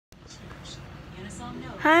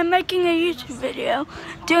I'm making a YouTube video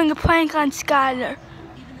doing a prank on Skylar,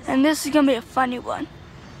 and this is gonna be a funny one.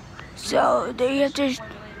 So you have to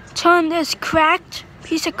turn this cracked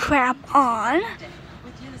piece of crap on.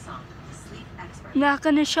 I'm not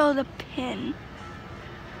gonna show the pin.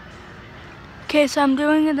 Okay, so I'm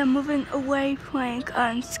doing the moving away prank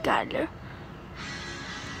on Skylar.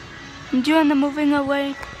 I'm doing the moving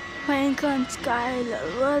away prank on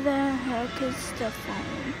Skylar. Where the heck is the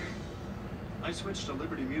phone? I switched to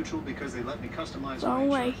Liberty Mutual because they let me customize my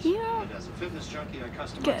insurance. Right here. And as a fitness junkie, I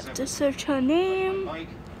customize Get to search her name. my bike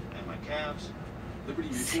and my calves. Liberty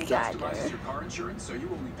Mutual customizes your car insurance, so you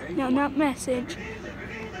only pay. No, not message.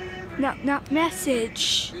 No, not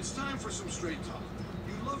message. It's time for some straight talk.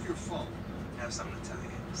 You love your phone. I have something to tell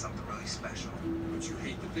you. Something really special. But you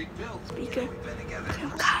hate the big bill. Speaker. We've been together for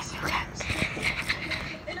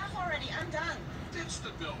Enough already, I'm done. Ditch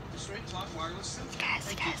the bill with the Straight Talk Wireless SIM. Guys.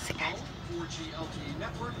 4G LTE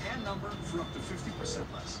network and number for up to 50%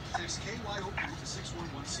 less. Text KYOP to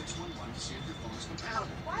 611-611 to see if your phone is compatible.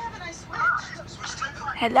 Why haven't I switched? Switch to bill.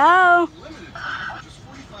 Hello. Limited time for just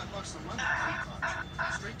 $45 a month.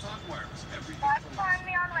 Straight Talk Wireless. Everything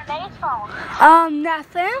from us.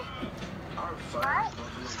 Nothing. Our fire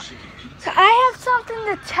buffalo chicken pizza. So I have something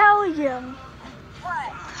to tell you.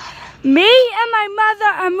 What? Me and my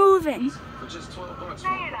mother are moving. For just $12. No,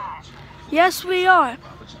 you're not. Yes, we are.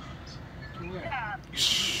 Papa John's.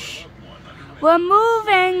 Shh. We're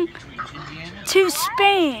moving to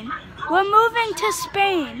Spain. We're moving to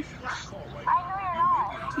Spain. I know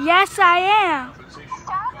you're not. Yes, I am.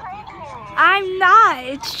 Stop praising me. I'm not.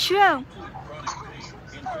 It's true.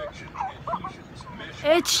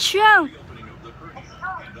 It's true.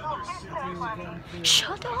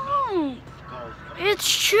 Shut up. It's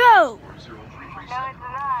true. No, it's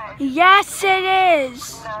not. Yes, it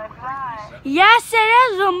is. No, it's not. Yes, it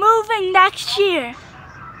is. We're moving next year.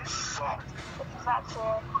 It's not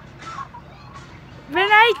true.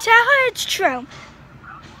 Renee, tell her it's true.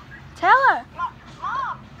 Tell her.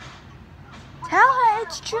 Mom! Tell her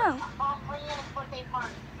it's true. Mom, we're in a birthday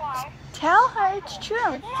party. Why? Tell her it's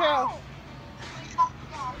true. True.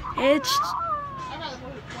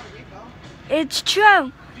 It's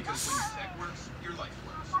true. Because when your tech works, your life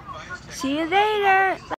works. See you later.